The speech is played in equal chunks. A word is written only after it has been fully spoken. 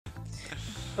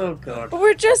Oh god.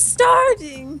 We're just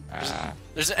starting.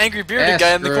 There's an angry bearded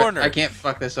guy in the corner. I can't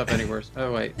fuck this up any worse.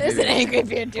 Oh wait. There's an angry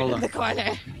beard dude Hold in on. the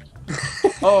corner.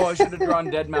 Oh, I should have drawn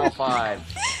Dead Mal 5.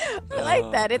 I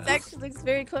like that. It actually looks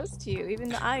very close to you, even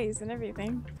the eyes and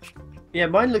everything. Yeah,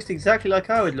 mine looks exactly like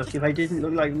I would look if I didn't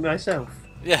look like myself.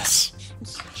 Yes.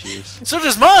 Jeez. So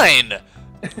does mine.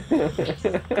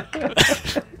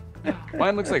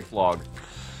 Mine looks like Flog.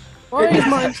 Why is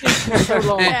mine taking so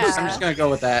long? I'm just gonna go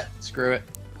with that. Screw it.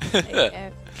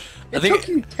 It took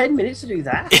you 10 minutes to do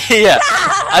that? Yeah.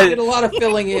 I did a lot of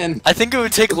filling in. I think it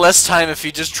would take less time if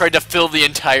you just tried to fill the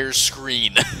entire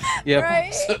screen. Yeah.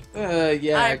 Right? So,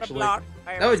 yeah, I'm a actually. block,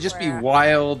 That would just be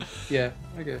wild. Yeah.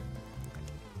 Okay.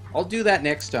 I'll do that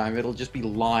next time. It'll just be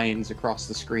lines across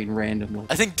the screen randomly.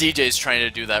 I think DJ's trying to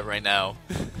do that right now.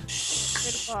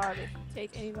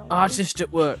 Artist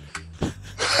at work.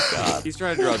 God. He's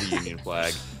trying to draw the Union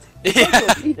flag. Yeah.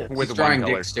 With He's one drawing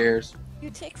color. dick stairs. You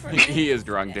take for He is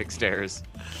drawing dick stairs.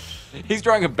 He's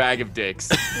drawing a bag of dicks.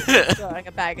 like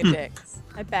a bag of dicks.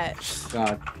 I bet.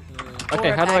 God. Okay,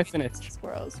 Or a how do I bag of finish?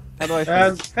 Squirrels. How do I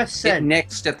finish? Press Hit send.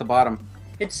 next at the bottom.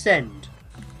 Hit send.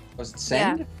 Was it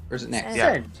send? Yeah. Or is it next? Send.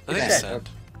 Yeah. Send. I think Hit it's send. send.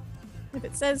 If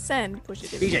it says send, push it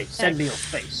to DJ, send me your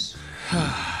face.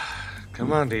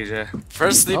 Come on, DJ.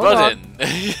 Press the Hold button.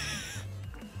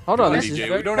 Hold on, Press this is DJ,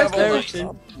 very, we don't have all very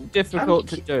the- difficult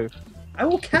to do. I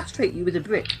will castrate you with a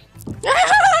brick.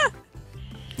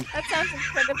 That sounds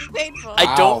incredibly painful.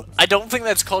 I don't think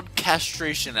that's called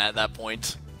castration at that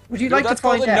point. Would you No, like to that's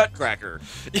called find a out? nutcracker.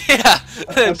 Yeah.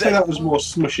 I'd say that was more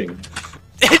smushing.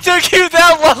 It took you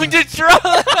that long to draw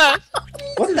that.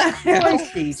 What the hell? Nice,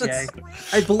 DJ.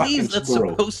 I believe Fucking that's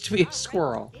squirrel. supposed to be a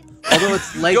squirrel. Although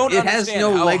it's like Don't it has understand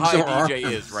no how legs high or arms.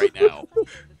 DJ is right now.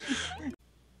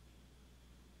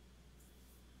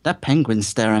 That penguin's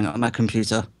staring at my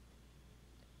computer.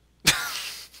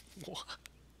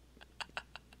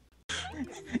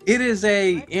 It is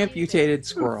a amputated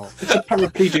squirrel. It's a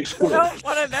paraplegic I squirrel. don't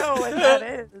want to know what that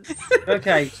is.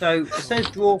 Okay, so it says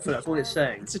drawful, that's what it's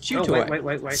saying. It's a Oh, chew wait, toy. wait,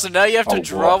 wait, wait. So now you have to Oh,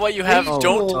 draw what? what you have. Oh,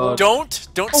 Don't God.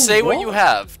 don't Oh, say what what? you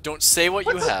have. Don't say what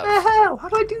you What the have. hell? How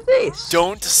do I do this?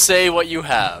 Don't say what you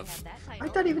have. I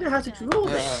don't even know how to draw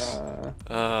this.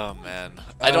 Oh man.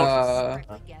 I don't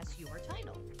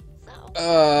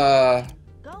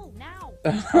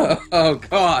Oh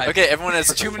god. Okay, everyone has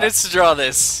 2 minutes to draw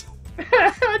this.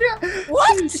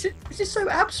 What? This is so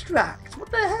abstract. What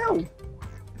the hell?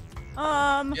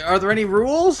 Are there any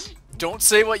rules? Don't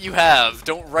say what you have.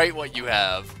 Don't write what you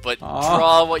have, but Aw.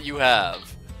 draw what you have.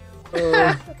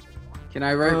 Can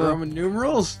I write Roman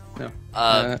numerals? No.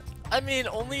 I mean,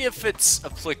 only if it's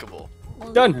applicable.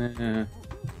 Done.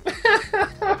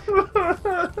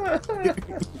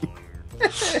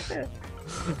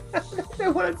 I don't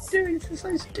know what I'm doing. This is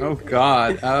so stupid. Oh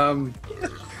god. Oh,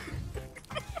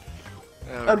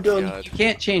 I'm done. God. You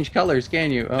can't change colors,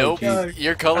 can you? Oh, Nope. geez.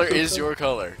 Your color is your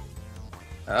color.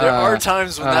 There are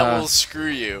times when that will screw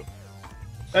you.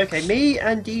 Okay, me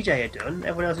and DJ are done.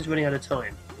 Everyone else is running out of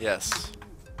time. Yes.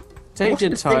 Take What's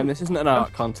your the time. thing? This isn't an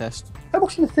art contest. I'm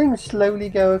watching the thing slowly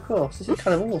go across. This is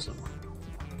kind of awesome.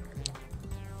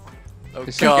 Oh I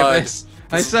suck at God. this.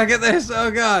 I suck at this.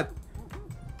 Oh god.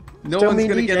 No Don't one's mean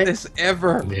gonna DJ. get this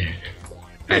ever.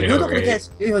 I You're know, not gonna right? guess.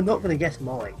 You're not gonna guess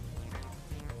mine.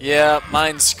 Yeah,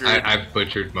 mine's screwed. I've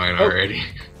butchered mine Oh. already.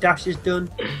 Dash is done.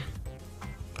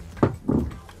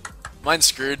 Mine's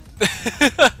screwed.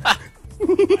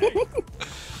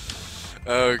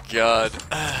 Oh God.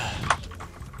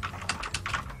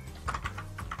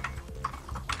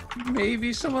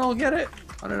 Maybe someone will get it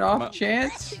on an off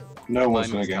chance. No one's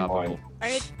Mine gonna was get top.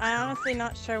 mine. I'm honestly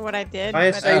not sure what I did.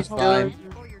 I but say That's fine.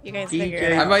 you guys DJ. figure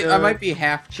it I out. might be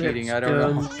half cheating. I don't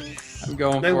know. I'm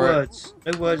going No for it. words.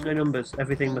 No words, no numbers.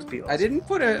 Everything must be awesome. I didn't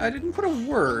put a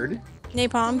word.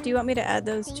 Napalm, do you want me to add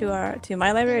those to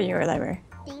my library or your library?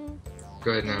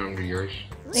 Go ahead now under yours.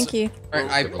 Thank you.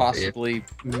 I possibly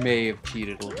may have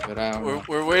cheated a little bit. I don't know.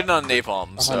 We're waiting on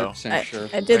Napalm, so. 100% sure.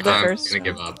 I did the I'm first. gonna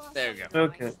give up. There you go.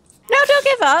 Okay. No, don't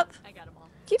give up.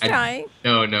 Keep I- trying.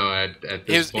 No, at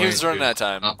this He point. was running there's out of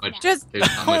time. Not much, Just, there's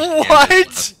not much What?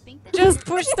 canvas just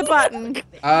push the button.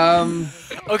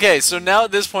 Okay, so now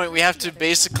at this point we have to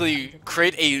basically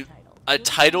create a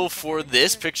title for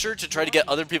this picture to try to get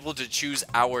other people to choose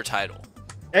our title.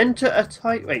 Enter a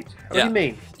type. Wait. What do Yeah. you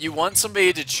mean? You want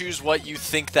somebody to choose what you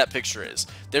think that picture is.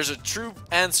 There's a true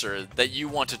answer that you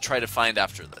want to try to find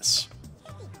after this.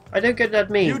 I don't get what that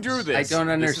means. You drew this. I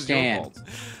don't This is your understand. fault.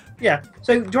 Yeah.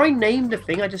 So do I name the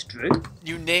thing I just drew?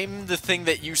 You name the thing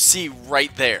that you see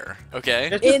right there, okay?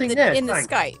 There's In nothing the there. in the thanks.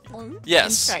 Skype.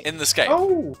 Yes, Skype. in the Skype.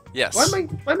 Oh. Yes. Why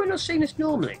am I not seeing this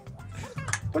normally?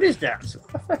 What is that?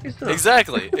 What the fuck is that?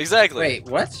 Exactly. Wait,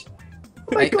 what? Oh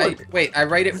my God. Wait, I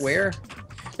write it where?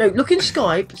 No, look in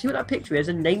Skype, see what that picture is,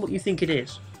 and name what you think it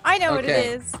is. I know what it Okay.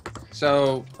 is.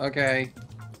 So, okay.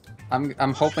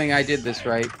 I'm hoping I did this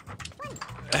right.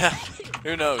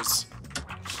 Who knows?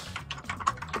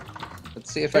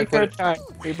 Let's see if I Take put your it. time,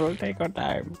 people. Take your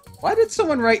time. Why did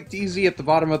someone write DZ at the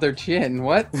bottom of their chin?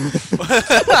 What?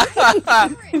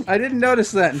 I didn't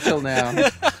notice that until now.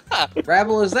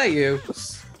 Rabble, is that you?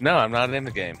 No, I'm not in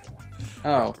the game.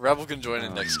 Oh. Rebel can join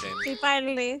in next game. He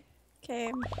finally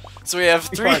came. So we have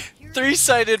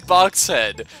three-sided box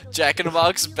head, Jack in a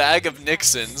Box, bag of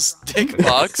Nixons, Dick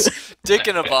box, Dick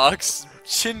in a box,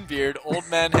 chin beard, old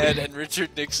man head, and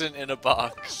Richard Nixon in a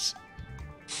box.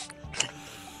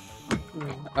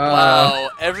 Wow,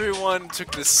 everyone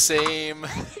took the same.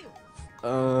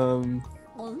 Oh,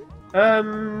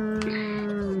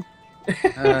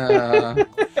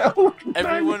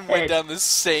 Everyone went down the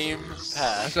same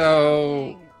path.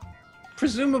 So,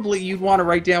 presumably you'd want to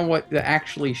write down what it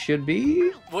actually should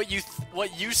be? What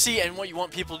you see and what you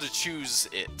want people to choose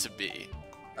it to be.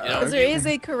 You know? Because there is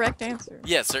a correct answer.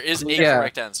 Yes, there is a Yeah.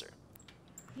 correct answer.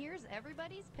 Here's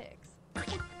everybody's picks.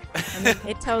 I mean,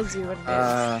 it tells you what it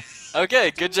is.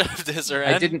 Okay, good job, Dizaran.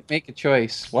 I didn't make a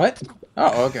choice. What?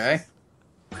 Oh, okay.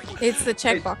 It's the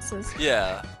check boxes.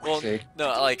 Yeah. Well, See. no,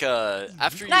 like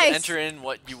after you Nice. enter in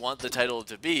what you want the title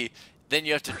to be, then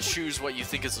you have to choose what you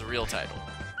think is the real title.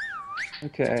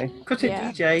 Okay. Cut it,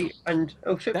 Yeah. DJ, and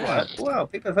oh shit! Wow,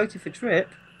 people voted for Trip.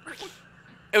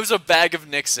 It was a bag of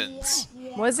Nixons.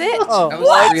 Was it? Oh, That was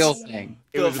What? a real thing.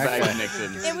 It was a bag Okay. of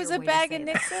Nixons. It was a bag of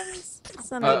Nixons?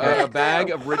 Son A of a bag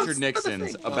of Richard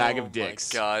Nixons. A bag Oh of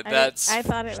dicks. my God, I- that's I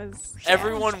thought it was.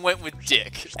 everyone went with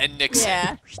Dick and Nixon.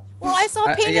 Yeah. Well, I saw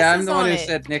penises Yeah, I'm the one on who it.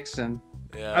 said Nixon.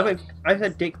 Yeah. I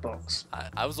said Dick Box.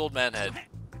 I was old man head.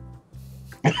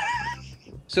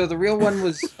 So the real one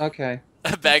was okay.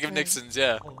 A bag of Nixons,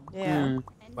 yeah. Yeah. Hmm.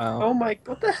 wow. Oh my!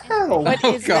 What the hell? What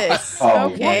Oh, is God. this?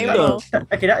 Oh, okay, my well,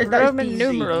 Okay, that is Roman DZ.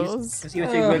 numerals. Because he was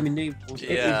doing Roman numerals. It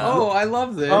is Yeah. Oh, I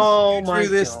love this. Oh You my drew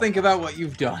this. God. Think about what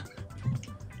you've done.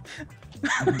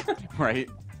 Right?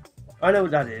 I know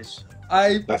what that is.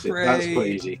 I That's it. pray. That's pretty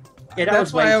easy. Yeah, that That's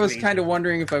was why way I too was easy. kind of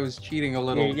wondering if I was cheating a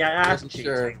little. Yeah, I that's wasn't cheating.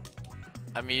 sure.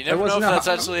 I mean, you It never know if wasn't that's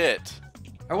a- actually it.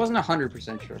 I wasn't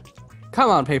 100% sure.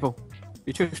 Come on, people.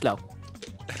 You're too slow.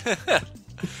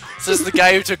 Says the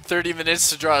guy who took 30 minutes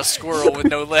to draw a squirrel with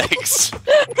no legs.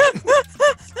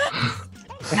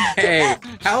 Hey,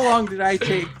 how long did I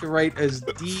take to write as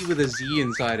D with a Z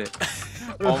inside it?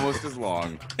 Almost as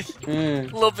long. A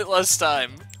little bit less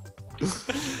time.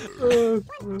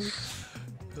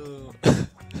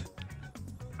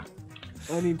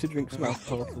 I need to drink some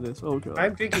alcohol for this. Oh god.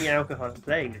 I'm drinking alcohol and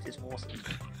playing this. It's awesome.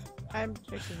 I'm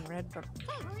drinking Red Bull.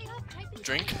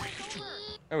 Drink.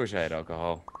 I wish I had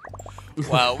alcohol.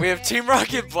 Wow, we have Team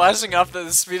Rocket blasting off at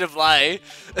the speed of light.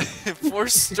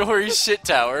 4-story shit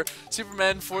tower.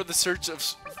 Superman for the search for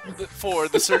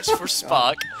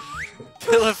Spock.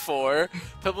 Pillar 4.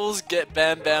 Pebbles get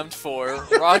bam bammed 4.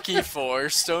 Rocky 4.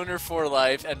 Stoner for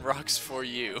life, and Rocks for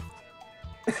you.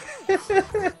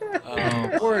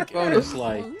 Oh, Or bonus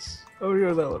likes. Oh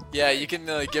yeah, that one. yeah, you can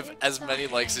give as many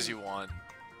likes as you want.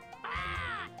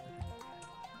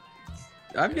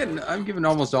 I'm giving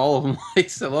almost all of them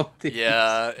likes. I love these.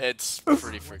 Yeah, it's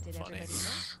pretty freaking funny.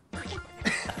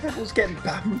 Let's get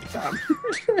bam bam.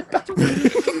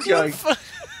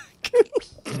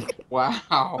 Wow.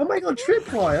 Oh my God,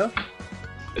 Tripwire.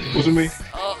 Wasn't me.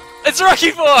 Oh, it's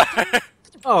Rocky 4!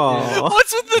 Oh.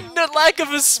 What's with the lack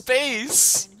of a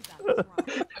space?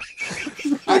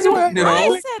 I don't know. I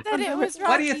said that it was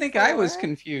Why do you Rocky think I was IV.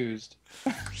 confused?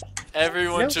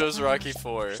 Everyone Nope. chose Rocky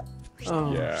 4.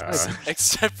 Oh. Yeah.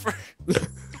 Except for...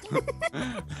 Oh,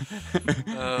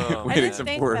 Wait, I man. didn't think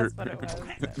support. that's what it was. at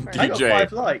first. I got DJ.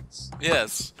 5 likes.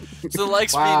 Yes. So the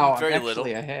likes Wow, being very I'm little.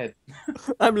 actually ahead.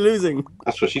 I'm losing.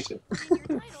 That's what she said.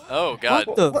 Oh, God.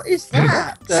 What the? What is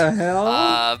that? The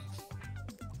hell?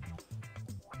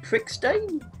 Trick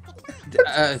stain?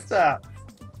 Uh, What's that?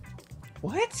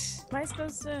 what? Am I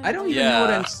supposed to? I don't even know what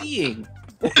Yeah. I'm seeing.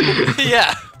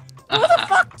 Yeah. Who the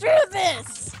fuck drew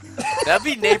this? That'd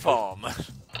be Napalm.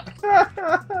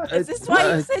 Is this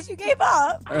why you said you gave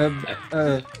up?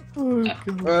 Okay,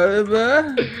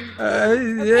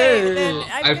 then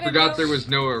I'm I gonna forgot go- there was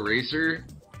no eraser,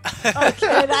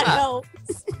 Okay, that helps.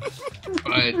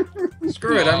 but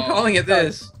Screw it, I'm calling it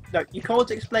this. No, you can't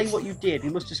explain what you did.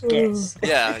 You must just guess.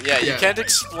 Yeah, you Yeah. can't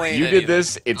explain You anything. did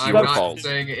this, it's I'm your not fault.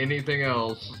 saying anything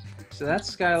else, So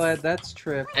that's Skylad, that's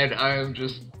Trip. and I am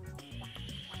just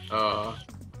Oh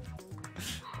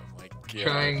my God.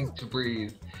 trying to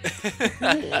breathe.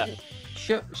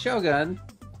 Shogun.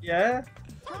 Yeah?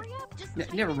 Hurry up,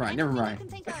 just Never mind. Never mind.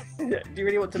 Do you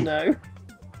really want to know?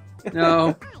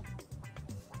 No.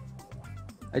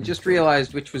 I just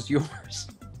realized which was yours.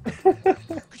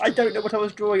 I don't know what I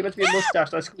was drawing. It meant to be a mustache.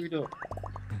 And I screwed up.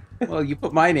 Well, you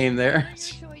put my name there.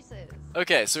 your choices.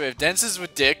 Okay, so we have Dances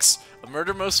with Dicks, A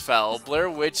Murder Most Foul, Blair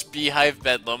Witch, Beehive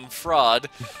Bedlam, Fraud,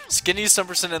 Skinny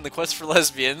Summerson and the Quest for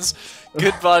Lesbians,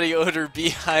 Good Body Odor,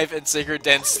 Beehive, and Sacred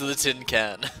Dance to the Tin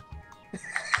Can.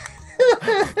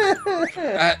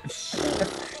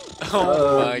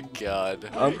 Oh my god.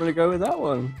 I'm gonna go with that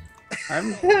one.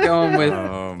 I'm going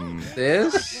with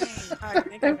this. I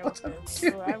think I know what it is,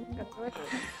 so I'm gonna go with it.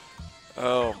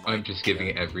 Oh, I'm just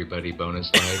giving everybody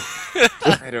bonus lag.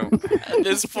 I don't. at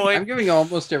this I'm point, giving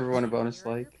almost everyone a bonus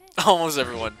like. almost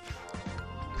everyone.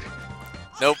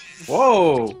 Nope.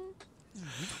 Whoa!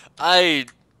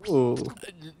 Ooh.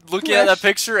 Looking at that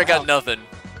picture, I got nothing.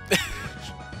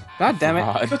 God damn it.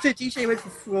 God. What's it? DJ went for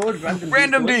fraud.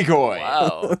 Random decoy.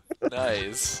 Wow.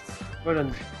 Nice. Well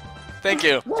done. Thank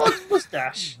you. What?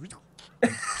 Mustache.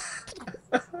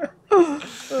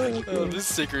 Oh, this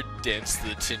sacred dance to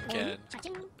the tin can.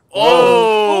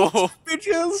 Oh!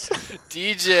 Bitches!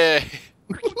 DJ!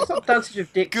 Stop dancing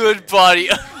with dick. Good body.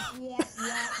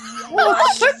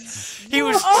 What? He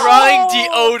was drawing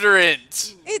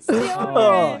deodorant. It's the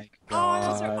Oh orange. my Oh,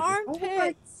 those are god.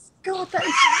 armpits. God, that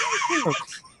is stupid.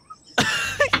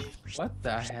 What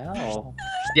the hell?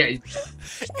 Yeah, It makes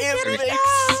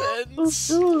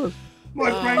sense.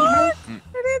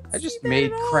 I just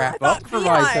made crap up for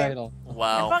my title. I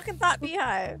Wow. fucking thought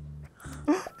beehive.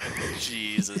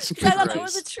 Jesus I thought it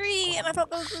was a Christ. tree, and I thought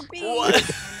those were bees.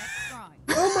 What?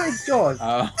 Oh my god.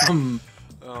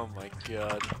 Oh my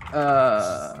god.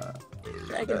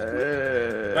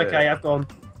 Okay, I've gone.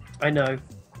 I know.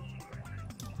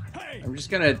 I'm just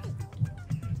gonna.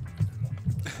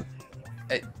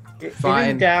 If Fine.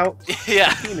 in doubt,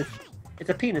 Yeah. penis. It's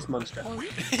a penis monster.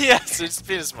 Yes, it's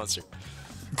penis monster.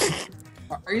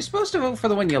 Are you supposed to vote for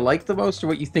the one you like the most, or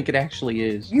what you think it actually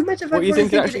is? You meant to vote What do you for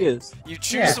think it anything actually is? You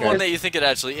choose Yeah, the one because- that you think it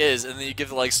actually is, and then you give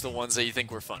the likes to the ones that you think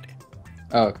were funny.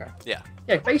 Oh, okay. Yeah,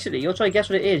 basically, you'll try to guess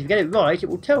what it is. If you get it right, it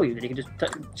will tell you. Then you can just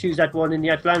choose that one in the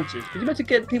actual answers. Because you meant to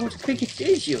get people to think it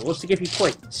is yours to give you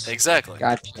points. Exactly.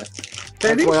 Gotcha. So if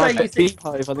That's you why I say you bet think,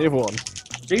 beehive on the other one.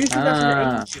 so you think that's an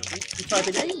Ah. angel, you type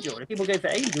in angel. If people go for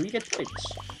angel, you get points.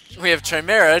 We have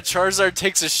Chimera, Charizard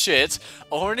takes a shit,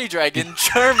 a horny dragon,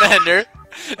 Charmander,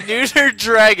 neuter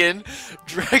dragon,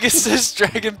 Dragosis,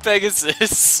 Dragon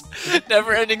Pegasus,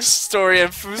 Never Ending Story,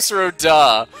 and Fusro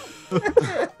Da.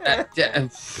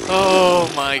 Oh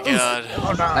my god.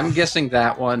 I'm guessing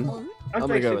that one. I'm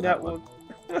gonna go guessing with that that one.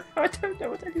 I don't know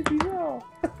what that is wrong.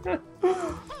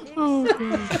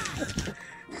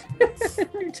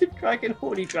 Neuter dragon,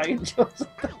 horny dragon, Johnson.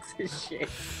 That's his shit.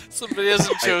 Somebody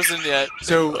hasn't chosen yet.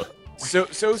 So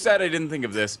sad I didn't think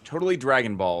of this. Totally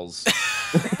Dragon Balls.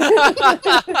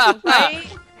 Right?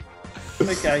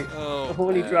 Okay. Oh, The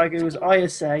horny man. dragon was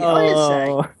ISA.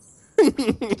 Oh.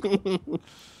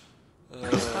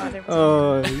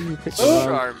 Oh, You picked the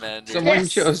wrong. Charmander. Someone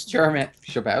Yes. chose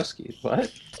Shabowski.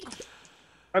 What?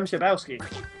 I'm Shabowski.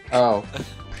 Oh.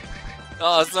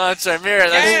 Oh, it's not Chimera,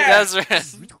 that's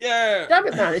Desert. Yeah. Damn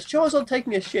it, man. It's Charizard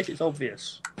taking a shit. It's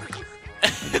obvious.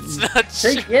 It's not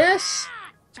See? Yes?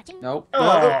 Nope.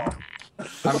 Oh.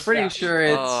 I'm pretty sure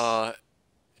it's.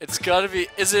 It's gotta be.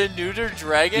 Is it a neuter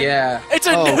dragon? Yeah. It's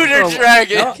a Oh, neuter oh,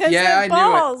 dragon! no. Because Yeah, I the knew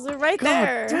it. balls are right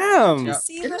there. Damn! Yeah.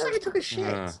 See It looks like them? he took a shit.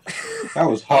 That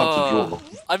was hard to draw.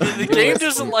 I mean, the game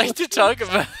doesn't like to talk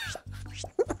about.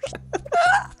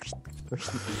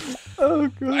 Oh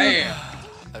god. Bam.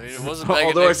 I mean, it wasn't Mega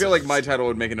Although I Nixon. feel like my title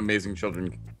would make an amazing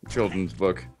children's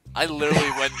book. I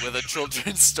literally went with a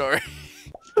children's story.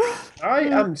 I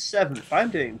am 7th. I'm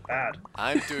doing bad.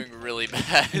 I'm doing really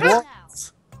bad.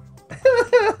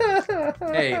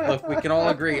 Hey, look, we can all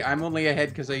agree. I'm only ahead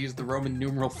because I used the Roman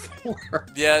numeral 4.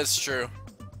 Yeah, it's true.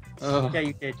 Ugh. Yeah,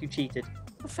 you did. You cheated.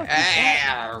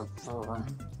 Ah.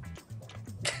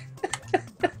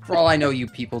 For all I know, you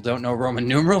people don't know Roman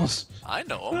numerals. I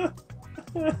know.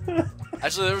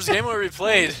 Actually, there was a game where we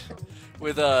played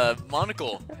with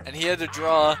Monocle, and he had to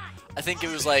draw. I think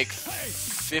it was like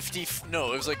 50.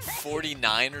 No, it was like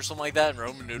 49 or something like that in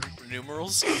Roman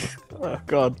numerals. Oh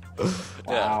god.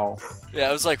 Wow. Yeah,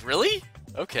 I was like, really?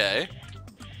 Okay.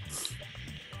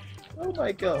 Oh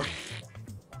my god.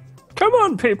 Come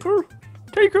on, people.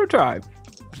 Take your time.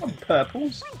 I'm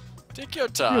purples. Take your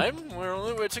time. We're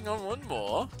only waiting on one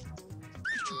more.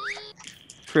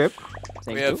 Trip.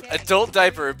 Thank We you. have adult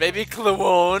diaper, baby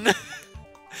cologne,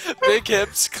 big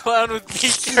hips, clown with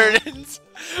pink curtains,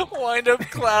 Wind up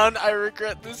clown, I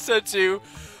regret this tattoo.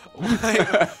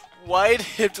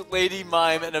 Wide-hipped lady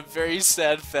mime and a very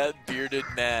sad fat bearded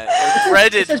man. Or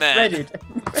breaded man.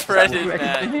 Breaded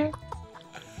man.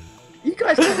 You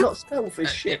guys cannot spell for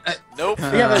shit. Nope. We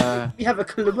have a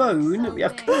cologne, we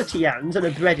have courtians, and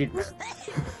a breaded man.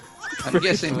 I'm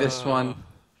guessing this one.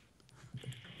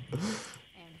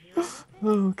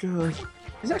 Oh god.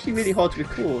 It's actually really hard to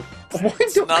record.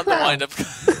 It's not the wind up.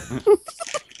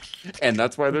 And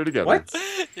that's why they're together. What?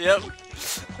 Yep.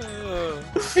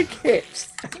 Big hips.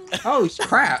 Oh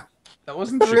crap! That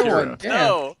wasn't the real one. Yeah.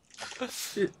 No.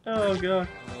 Oh god.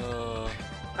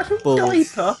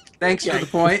 Balls. Diaper. Thanks for the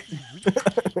point.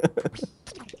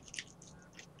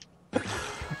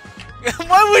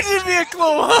 Why wouldn't it be a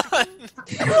clown?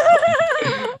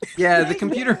 Yeah, the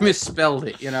computer misspelled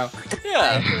it. You know.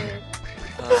 Yeah.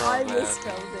 I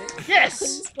misspelled it.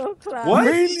 Yes. What?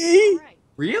 Really?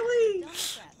 Really?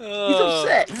 He's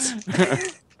upset.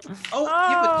 Oh, yeah,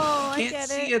 I but you get can't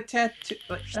see it. a tattoo.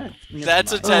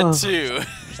 That's a tattoo.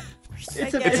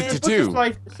 It's a tattoo.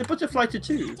 butterfly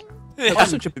tattoo.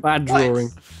 That's such a bad drawing.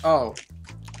 Oh.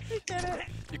 I get it.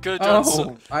 You could have drawn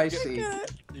some. I see.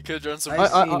 You could have drawn some. I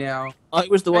see now. I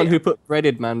was the one who put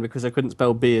breaded man because I couldn't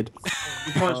spell beard.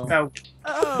 You can't spell.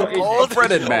 Oh, What is it? Old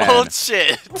breaded man. Old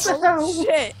shit. What the hell? old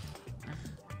shit.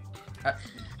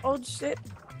 Old shit.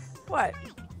 What?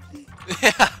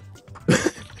 Yeah.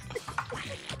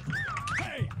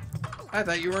 I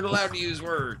thought you weren't allowed to use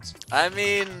words. I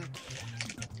mean,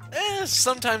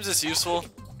 sometimes it's useful.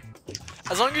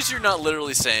 As long as you're not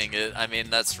literally saying it, I mean,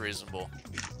 that's reasonable.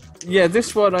 Yeah,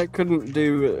 this one I couldn't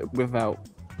do without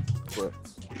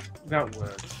words. Without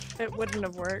words. It wouldn't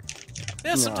have worked.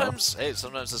 Yeah, No. sometimes, hey,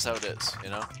 sometimes that's how it is, you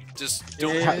know? Just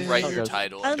don't Yeah. write your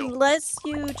title. And don't. Unless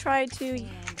you try to.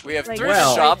 We have like, thrift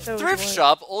well- shop, those thrift words.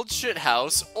 shop, old shit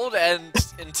house, old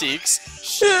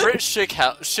antiques, Brit shit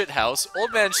house,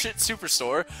 old man shit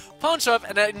superstore, pawn shop,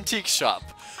 and antique shop.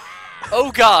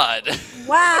 Oh god.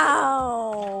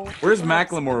 Wow. Where's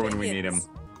Macklemore when we need him?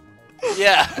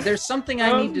 Yeah. There's something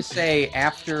I need to say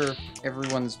after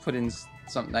everyone's put in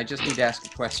something. I just need to ask a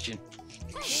question.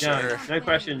 Sure. No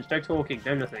questions, no talking,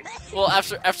 no nothing. Well,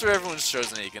 after everyone's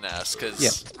chosen it, you can ask, cause.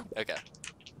 Yeah. Okay.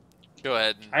 Go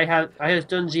ahead. I have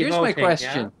done the Here's my voting,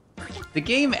 question. The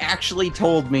game actually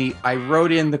told me I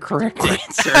wrote in the correct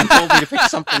answer and told me to pick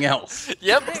something else.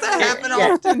 Yep. Does that happen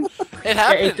Yeah. often? It Yeah,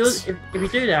 happens. it does. If you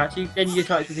do that, then you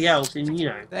type something else, and you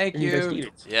know. Thank and you. Go you. steal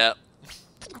it. Yeah.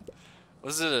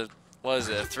 What is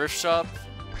it? A thrift shop?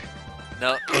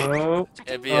 No. Oh,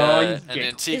 It'd be you an did.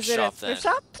 antique Is it a shop then. thrift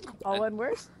shop? All one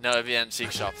word? No, it'd be an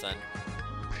antique shop then.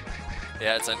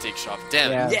 Yeah, it's antique shop.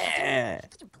 Damn it. Yeah.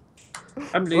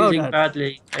 I'm Well losing done.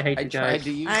 badly. I hate I you tried guys.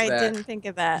 to use I that. didn't think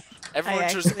of that. Everyone I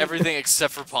chose actually- everything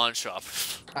except for pawn shop.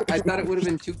 I thought it would have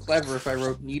been too clever if I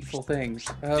wrote needful things.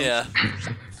 Yeah.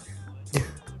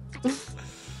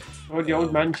 Oh, the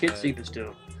old man shit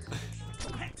superstore.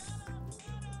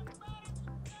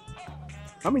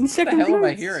 I'm in What the second hell am I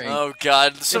place. hearing? Oh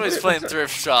god, somebody's playing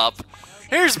thrift shop.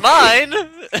 Here's mine!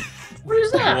 What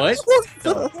is that? What?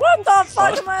 What the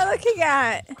fuck am I looking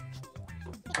at?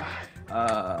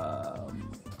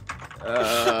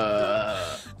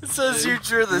 It says you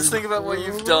drew this. Think about what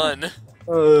you've done.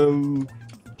 Um.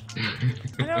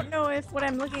 I don't know if what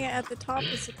I'm looking at the top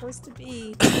is supposed to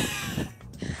be.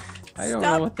 I don't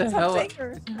know what the hell. Is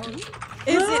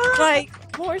it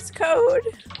like Morse code?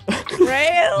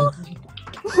 Braille?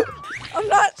 I'm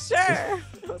not sure.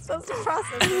 I'm supposed to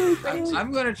process this.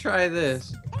 I'm gonna try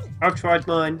this. I've tried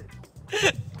mine.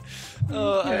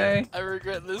 Oh, Okay. I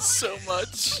regret this so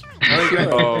much.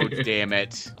 Oh, damn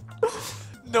it.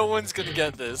 No one's gonna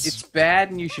get this. It's bad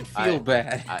and you should feel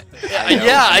bad.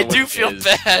 Yeah, I know do what it feel is.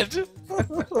 bad.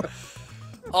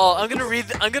 Oh, I'm gonna read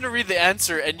the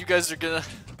answer, and you guys are gonna.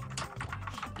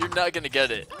 You're not gonna get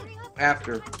it.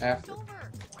 After.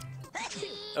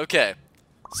 Okay.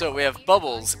 So we have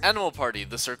Bubbles, Animal Party,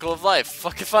 The Circle of Life,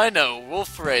 Fuck If I Know,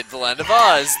 Wolf Parade, The Land of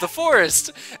Oz, The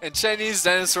Forest, and Chinese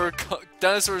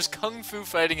dinosaurs kung fu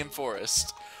fighting in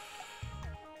forest.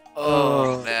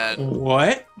 Oh man.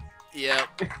 What?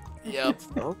 Yep. Yep.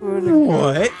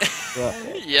 What?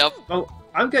 Yep. Oh,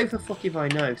 I'm going for fuck if I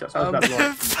know, 'cause that sounds about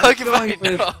right. Fuck if I going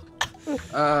with- know.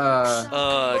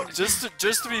 Just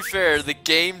to be fair, the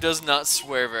game does not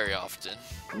swear very often.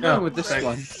 I'm going with this thanks.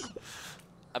 one.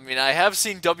 I mean, I have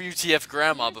seen WTF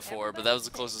Grandma before, but that was the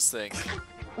closest thing.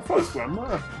 I thought it was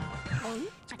grandma.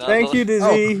 Not Thank you,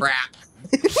 Dizzy. Oh crap!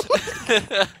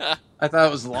 I thought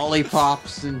it was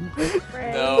lollipops and.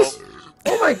 No.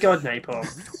 Oh my god, Napalm.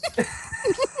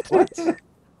 What?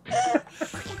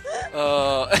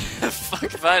 Fuck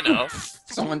if I know.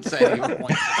 Someone said he would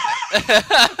point.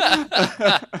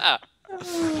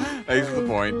 Thanks for the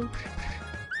point.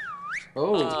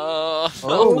 Oh.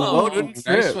 Oh,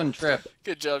 Nice one, Trip.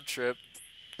 good job, Trip.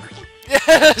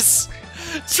 Yes!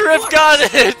 Trip got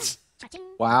it!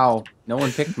 Wow, no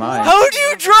one picked mine. How do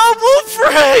you draw wolf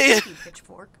ray?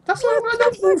 That's not one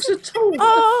of wolves at all.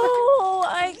 Oh,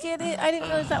 I get it. I didn't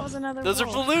realize that was another Those are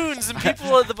wolf. balloons and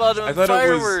people at the bottom I and thought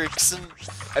it was- fireworks and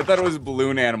I thought it was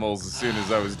balloon animals as soon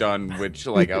as I was done, which,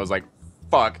 like, I was like,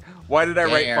 fuck. Why did I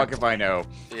write Damn. fuck if I know?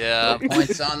 yeah. No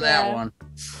points on that Yeah. one.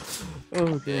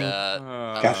 Oh dear.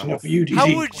 Yeah. Catching up for you, DD.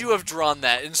 How would you have drawn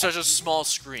that in such a small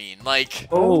screen? Like,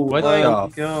 Oh what my the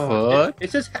god.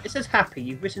 It says happy.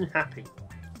 You've written happy.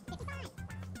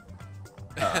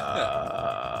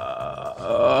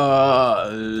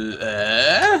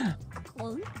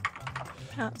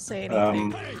 Can't say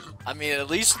anything. I mean, at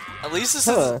least this is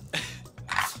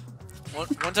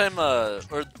one time,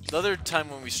 or the other time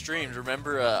when we streamed.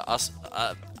 Remember,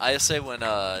 ISA when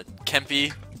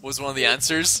Kempi was one of the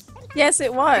answers. Yes,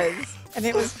 it was, and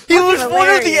it was. He was fucking one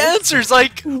of the hilarious. answers.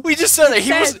 Like we just said it.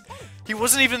 said- He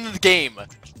wasn't even in the game, and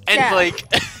Yeah. like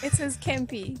It says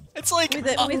Kempi it's like with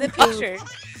a picture,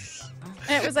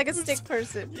 and it was like a stick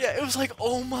person. yeah, it was like,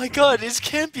 oh my god, it's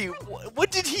Kempi.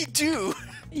 What did he do?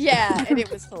 Yeah, and it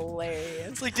was hilarious.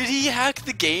 It's like, did he hack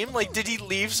the game? Like, did he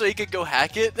leave so he could go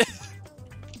hack it?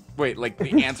 Wait, like,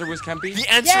 the answer was Kempi? The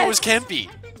answer Yes. was Kempi.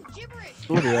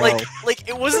 Bloody hell. Like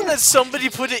it wasn't that somebody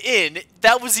put it in.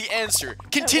 That was the answer.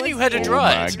 Continue had to was- draw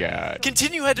Oh my it. god.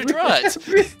 Continue had to draw it.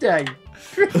 Birthday.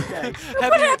 Birthday.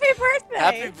 But happy birthday!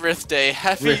 Happy birthday,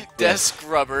 happy desk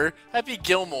rubber, happy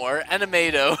Gilmore,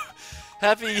 Animato,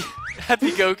 happy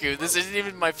Goku. This isn't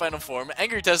even my final form.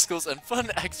 Angry testicles and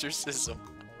fun exorcism.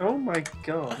 Oh my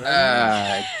god.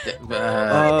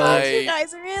 You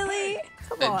guys really?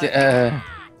 Come on.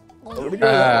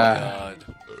 Oh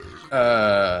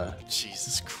Uh, god.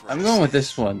 Jesus Christ. I'm going with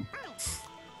this one.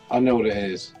 I know what it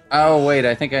is. Oh wait,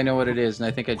 I think I know what it is, and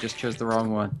I think I just chose the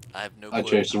wrong one. I have no I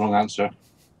clue. chose the wrong answer.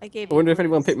 I gave I wonder if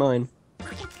anyone picked mine.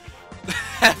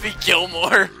 Happy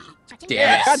Gilmore.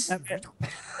 Damn it!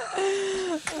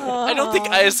 I don't think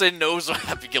ISA knows what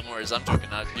Happy Gilmore is. I'm joking.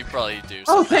 You probably do.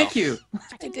 Oh, somehow. thank you.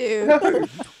 I do.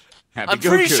 Happy I'm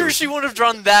pretty Goku. sure she would have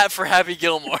drawn that for Happy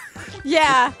Gilmore.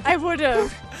 Yeah, I would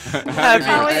have. Happy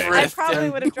I birthday. probably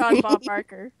would have drawn Bob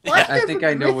Barker. I think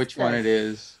I know which one it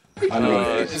is. I know what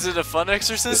it Is is. it a fun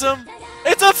exorcism?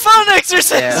 It's a fun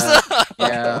exorcism!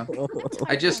 Yeah.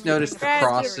 I just noticed the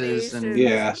crosses and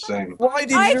Yeah, same. Why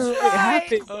did I you tried.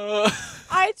 happy?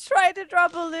 I tried to draw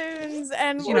balloons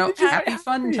and you know, wouldn't have- happy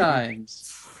fun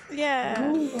times. Yeah. I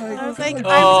was like, God. I was running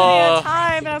out of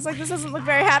time, and I was like, this doesn't look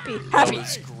very happy. That Happy.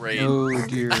 was great. Oh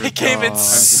dear. I came in God.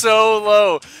 so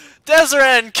low.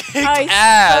 Desiree kicked I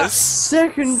ass.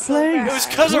 Second place. It was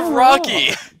because of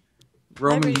Rocky.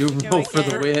 Roman I'm ready to go numeral for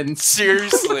the again. win.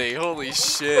 Seriously, holy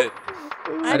shit.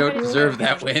 I don't deserve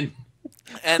that win.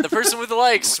 And the person with the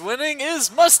likes winning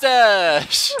is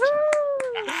Mustache.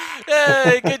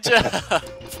 Yay, good job.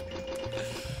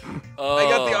 I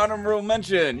got the honorable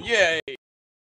mention. Yay!